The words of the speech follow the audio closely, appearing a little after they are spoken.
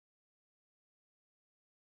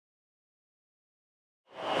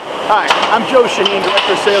Hi, I'm Joe Shaheen,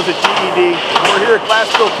 Director of Sales at GED. We're here at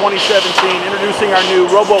GlassBuild 2017 introducing our new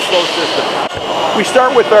RoboFlow system. We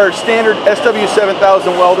start with our standard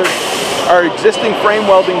SW7000 welder, our existing frame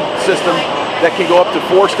welding system that can go up to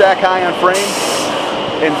 4 stack high on frame,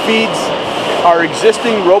 and feeds our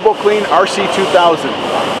existing RoboClean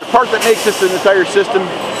RC2000. The part that makes this an entire system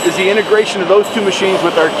is the integration of those two machines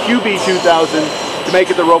with our QB2000 to make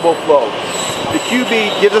it the RoboFlow. The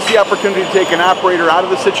QB gives us the opportunity to take an operator out of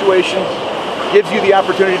the situation, gives you the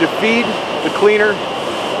opportunity to feed the cleaner,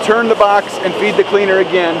 turn the box and feed the cleaner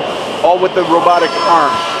again, all with the robotic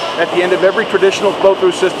arm. At the end of every traditional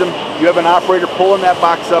flow-through system, you have an operator pulling that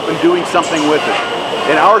box up and doing something with it.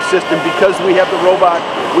 In our system, because we have the robot,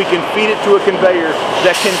 we can feed it to a conveyor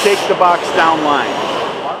that can take the box down line.